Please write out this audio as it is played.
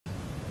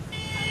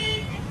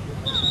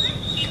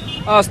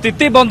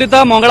स्थिति बंदित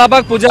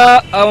मंगलाबाग पूजा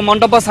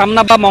मंडप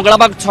सामना बा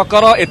मंगलाबाग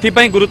छकर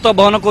एथिपाई गुरुत्व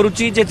बहन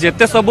करुच्ची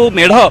जेते सबू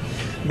मेढ़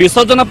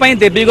विसर्जन पर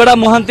देवीगड़ा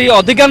मुहांती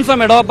अधिकांश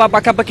मेढ़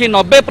पाखापाखि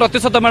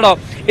 90% मेढ़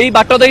यही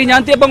बाट दे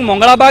जाती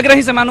मंगलाबाग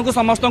ही से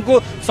समस्त को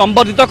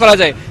संबर्धित करा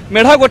जाए।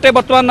 मेढ़ गोटे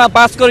बर्तमान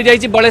पास कर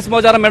जाइए 42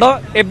 हजार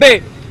मेढ़ एबे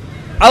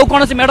आउ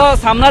कौन मेढ़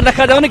सामना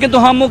देखा जाऊनी किंतु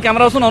हाँ मुझे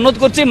कैमरा पर्सन अनुरोध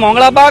कर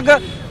मंगलाबाग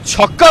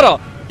छकर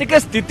टिके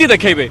स्थिति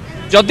देखेबे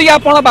जदि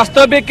आप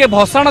वास्तविक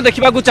भसाण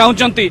देखा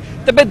चाहते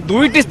तेरे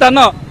दुईटी स्थान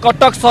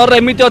कटक सहर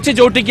एमती अच्छी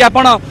जोटि कि आप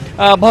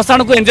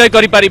भसाण को एंजॉय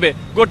करें।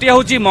 गोटे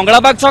हूँ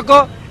मंगलाबाग छक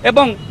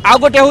एवं आउ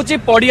गोटे हूँ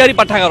पड़ियारी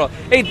पाठागार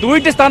यही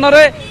दुईटी स्थान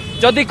में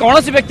जदि कौन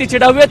व्यक्ति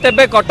छिड़ा हुए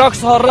तेरे कटक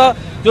सहर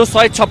जो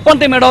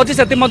 156 मेढ़ अच्छी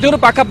से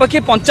पाखापाखि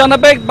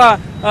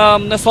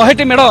 95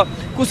 100 मेढ़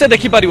को से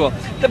देखिपर।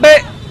 तेरे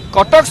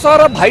कटक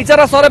सहर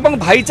भाईचारा सहर और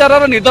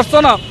भाईचारार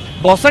निदर्शन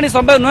भसाणी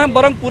समय नुहे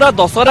बर पूरा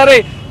दशहरा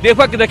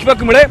देखा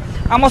मिले।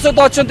 आम सहित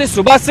अच्छा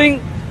सुभाष सिंह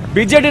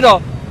बीजेडी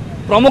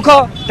प्रमुख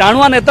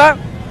टाणुआ नेता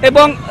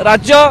एवं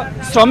राज्य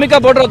श्रमिक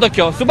बोर्ड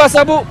अध्यक्ष सुभाष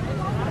बाबू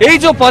यही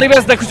जो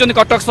परिवेश देखुं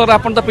कटक सहर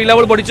आप तो पिला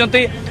बढ़ी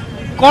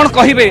कौन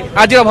कहे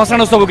आज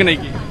भसाण उत्सव की नहीं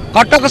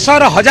कटक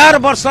सहर 1000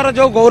 वर्षर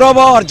जो गौरव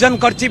अर्जन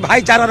कर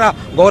भाईचारार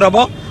गौरव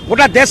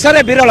गोटा देश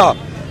में विरल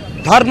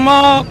धर्म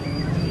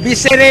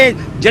विषय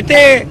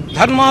जेते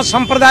धर्म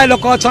संप्रदाय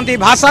लोक अच्छा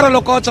भाषार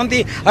लोक अच्छा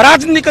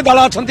राजनीतिक दल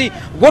अच्छा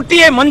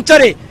गोटे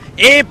मंचरे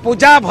ए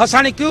पूजा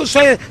भसाणी को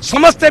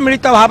समस्ते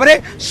मिलित भाव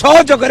में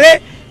सहयोग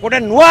गोटे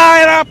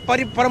नुआ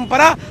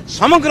परंपरा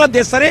समग्र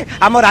देश में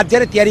आम राज्य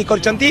में तैयारी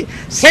करछंती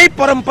से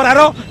परंपरार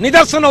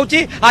निदर्शन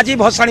होची आज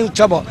भसाणी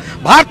उत्सव।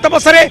 भारत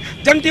वर्ष में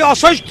जमती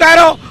असहिष्णुतार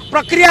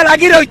प्रक्रिया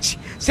लगी रही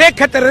से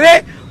क्षेत्र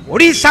में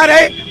ओडिशा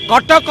रे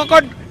कटक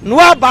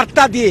नुआ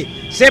वार्ता दिए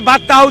से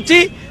वार्ता होची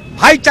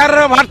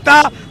भाईचारार वार्ता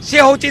से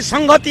होची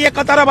संगति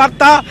एकतार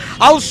वार्ता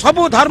आउ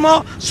सबु धर्म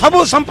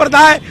सबु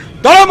संप्रदाय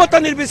दलमत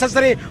निर्विशेष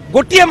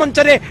गोटे मंच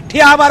रे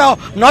ठिया हबार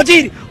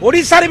नजीर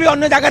ओडिशा रे भी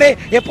अन्य जगह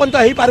एपर्यंत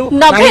हो पारू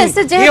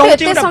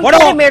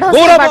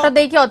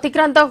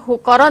अतिक्रांत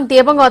करती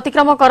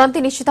अतिक्रम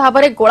करती निश्चित भाव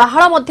में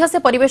कोलाहल से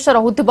परिवेश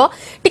रहुथिबो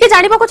टिके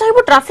जानिबा को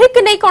चाहिबो ट्रैफिक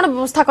के नै कोन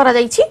व्यवस्था करा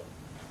जाइछि।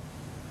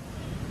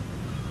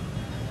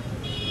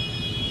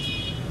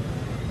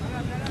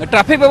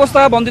 ट्रैफिक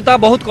व्यवस्था बंदिता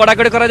बहुत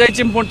कड़ाकड़ी करा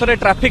जाइछि। पुणी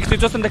ट्रैफिक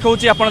सिचुएशन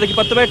देखौछि आपण देखि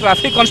पतबे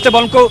ट्रैफिक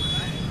कांस्टेबल को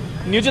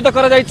नियोजित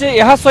करा जाइछि।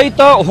 एहा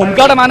सहित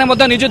होमगार्ड माने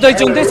मध्य नियोजित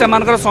होइछन्ति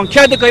सेमानकर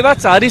संख्या यदि कहबा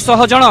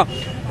 400 जन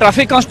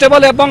ट्रैफिक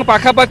कांस्टेबल एवं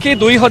पाखापाखि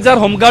 2000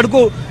 होमगार्ड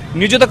को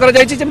नियोजित करा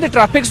जाइछि जेमति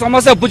ट्रैफिक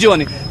समस्या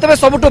उपजीवनी। तबे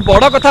सबुठु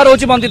बड़ कथा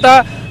रहउछि बंदिता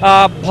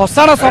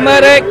भसाण समय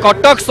रे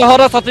कटक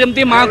सहर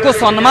सत्यमती मां को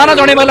सम्मान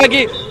जणेबा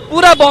लागि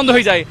पूरा बंद हो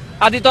जाए।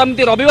 आज तो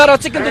एमती रविवार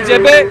अच्छी किंतु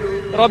जेबे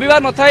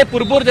रविवार न थाए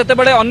पूर्व जिते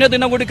बड़े अन्य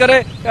दिन गुड़िक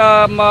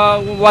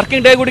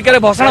वर्किंग डे गुड़िक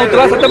भसाण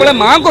होता से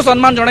माँ को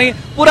सम्मान जन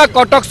पूरा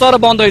कटक सहर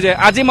बंद हो जाए।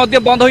 आज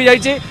बंद हो जाए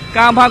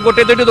क्या भाँ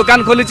गोटे दुटी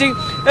दुकान खोली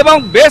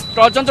बेस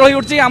प्रचंचल हो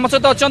उठी। आम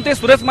सहित अच्छा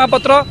सुरेश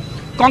महापात्र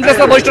कांग्रेस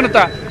वरिष्ठ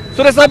नेता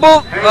सुरेश बाबू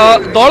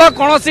दल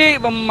कौन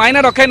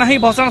मायने रखे ना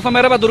भसाण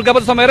समय दुर्गा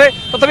पूजा समय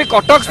तथापि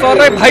कटक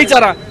सहर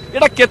भाईचारा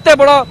एटा केते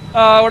बड़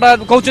गोटा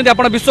कहउछन्ती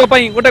आपण विश्व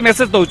पई गोटे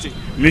मेसेज दउछि।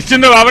 निश्चित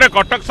भाव में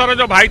कटक सहर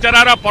जो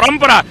भाईचारार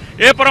परंपरा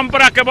ए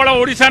परंपरा केवल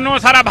ओडिशा नुह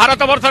सारा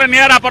भारत वर्ष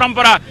निरा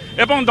परंपरा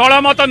एवं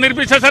दलमत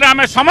निर्विशेष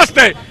आम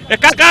समस्ते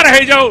एकाकार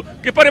हो जाऊ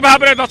किपरि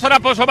भाव में दशहरा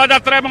शोभा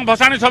यात्रा और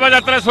भसाणी शोभा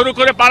यात्रा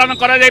सुरुखुरे पालन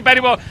करा जाई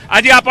परिबो।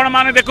 आज आपण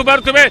माने देखि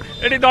पारुथिबे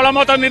एटी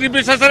दलमत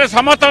निर्विशेष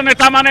समस्त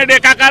नेता माने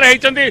एकाकार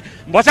होइछन्ती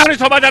भसाणी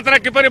शोभा यात्रा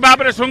किपरि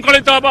भाव में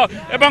श्रृंखलित हबो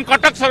एवं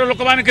कटक सहर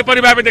लोक माने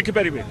किपरि भाव देखि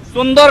परिबे।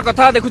 सुंदर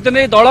कथा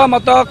देखुछन्ती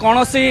दलमत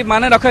कौनसी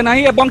माने रखे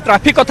नाही एवं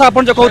ट्रैफिक कथा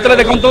आपण जो कहउतले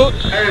देखंतु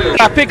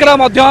ट्रैफिक रा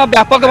मध्य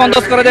व्यापक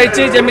बंदोबस्त करा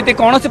जायछि जेमिति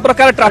कौनसी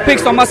प्रकार ट्रैफिक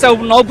समस्या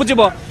न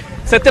उपजिबो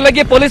सेते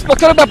लगी पुलिस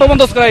पक्षर व्यापक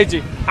बंदोबस्त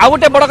कराई। आ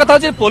गोटे बड़ कथा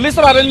अछि पुलिस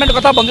अरेंजमेंट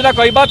कथा बंदिला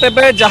कहबा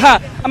तेबे जहां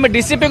आम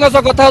डीसीपी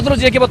कथा होतु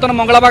जे कि बर्तमान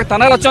मंगलाबाग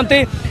थाना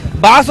अछंती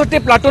 62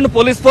 प्लाटून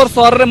पुलिस फोर्स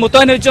सहर रे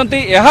मुतयन होइछंती।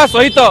 एहा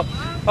सहित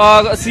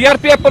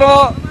सीआरपीएफ रो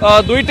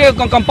दुईटे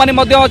कंपनी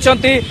मध्य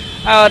अछंती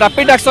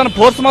रैपिड एक्शन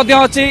फोर्स मध्य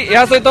अछि।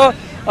 एहा सहित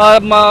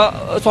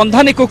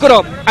संधानी कुकुर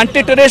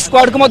एंटी टेररिस्ट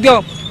स्क्वाड को मध्य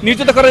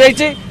नियोजित करा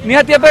जायछि।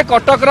 निहाती भाबे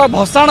कटक रो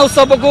भसाण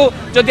उत्सव को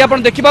जदि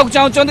आपण देखिबा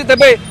चाहउछन्ती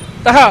तेबे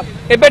ताहा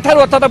एबे ठारू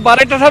अर्थात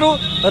 12टा ठारू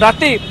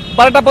राति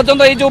 12टा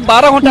पर्यंत ए जो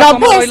 12 घंटा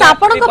समय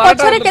आपनक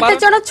पछरे केते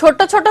जण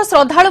छोट छोट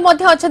श्रद्धाळु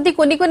मध्ये अछंती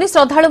कुनी कुनी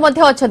श्रद्धाळु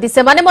मध्ये अछंती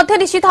से माने मध्ये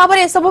निश्चित भाव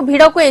रे ए सब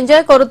भिड को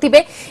एन्जॉय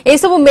करूथिबे। ए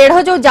सब मेढ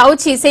जो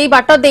जाउछि सेही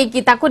बाट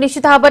देकी ताको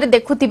निश्चित भाव रे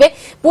देखुथिबे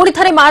पुणी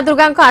थरे मां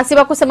दुर्गा को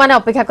आसीबा को से माने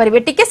अपेक्षा करिवे।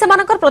 टिके से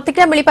मानकर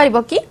प्रतिक्रिया मिली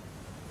पारिबो की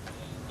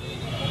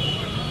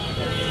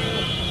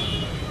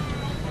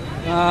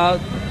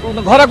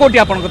घर कोठी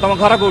आपन तुम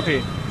घर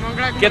कोठी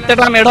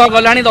केतेटा मेढ़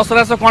गलानी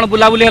दशहरा से कौन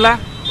बुलाबुली है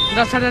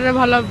दशहरा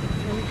भल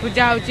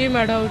पूजा होची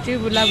मेढ़ होची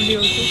बुलाबुली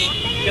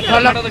होची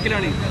भल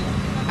देखिलानी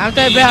हम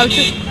तो एबे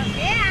आउछु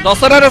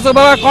दशहरा सब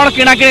कौन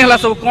किना किनी हला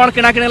सब कौन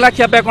किना किनी हला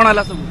खियापे कौन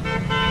हला सब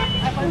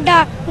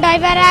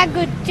दहीबरा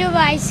गुपचुप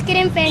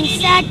आइसक्रीम पेंट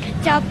शर्ट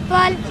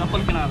चप्पल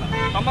किना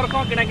हला तमर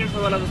कोन किना किन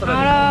सब वाला दसरा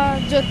और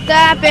जोता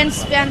पेंट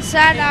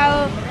शर्ट आ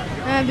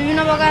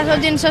विभिन्न प्रकार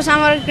सब जिनस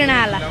सामग्री किना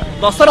हला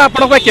दसरा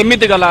आपण को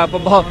केमिति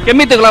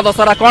गला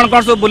दसरा कोन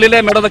कोन सब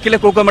बुलिले मेढ देखिले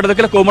को मेढ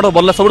देखिले को मेढ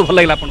बल्ला सब भल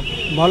लागला आपण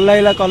भल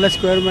लागला कॉलेज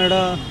स्क्वायर मेढ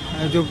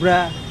जुब्रा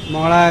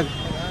मंगला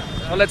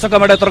कॉलेज छक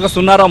मेढ तोर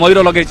सुनार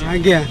मयूर लगै छी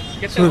आज्ञा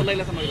केते भल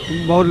लागला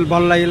मयूर बहुत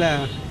भल लागला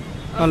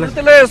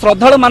कॉलेज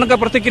श्रद्धालु मानक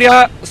प्रतिक्रिया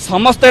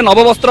समस्ते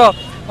नववस्त्र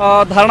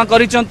धारण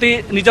करिसंती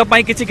निज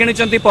पई किछि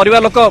किनिसंती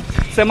परिवार लोक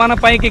सेमान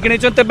पई कि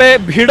किनिसंती तेबे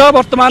भीड़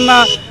वर्तमान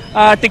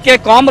टिके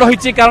कम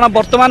रही कारण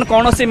वर्तमान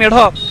कौन सी मेढ़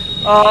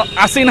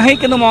आसी ना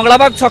कि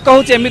मंगलाबाग छक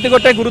हूँ एमती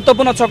गोटे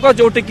गुरुत्वपूर्ण छक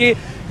जोटि कि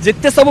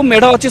जिते सब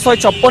मेढ़ अच्छी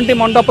 156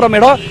 मंडपर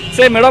मेढ़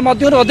से मेढ़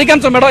मध्य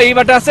अधिकांश मेढ़ यही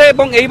बाटे आसे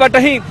यही बाटे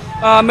ही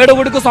मेढ़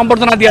गुड़ी को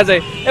संबर्धना दि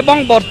जाए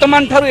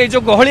वर्तमान ठार ये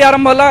जो गहली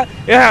आरंभ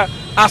है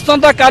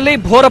आसंता काली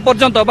भोर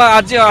पर्यंत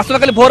आज आसंता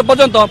काली भोर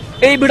पर्यंत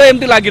यही भिड़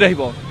एमती लगी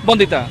रहिबो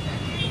बंदिता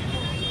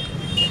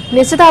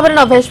निश्चित भाव में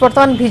नभेश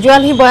बर्तमान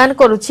भिजुआल ही बयान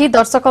करुच्ची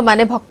दर्शक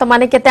माने भक्त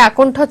माने केते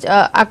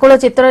आकुल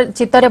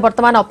चित्तरे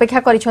वर्तमान अपेक्षा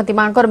करिसंती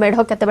मांकर मेढ़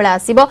केतेबेले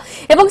आसीबो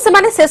एवं से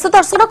माने शेष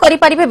दर्शन करि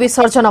परिबे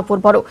विसर्जन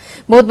पूर्वरु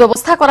बहुत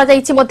व्यवस्था करा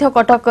जायछि मध्य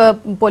कटक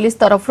पुलिस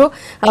तरफरु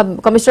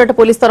कमिश्नरेट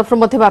पुलिस तरफरु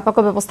मध्य व्यापक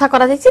व्यवस्था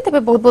करा जायछि तबे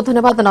बहुत बहुत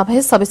धन्यवाद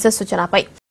नभेश सविशेष सूचना पाई।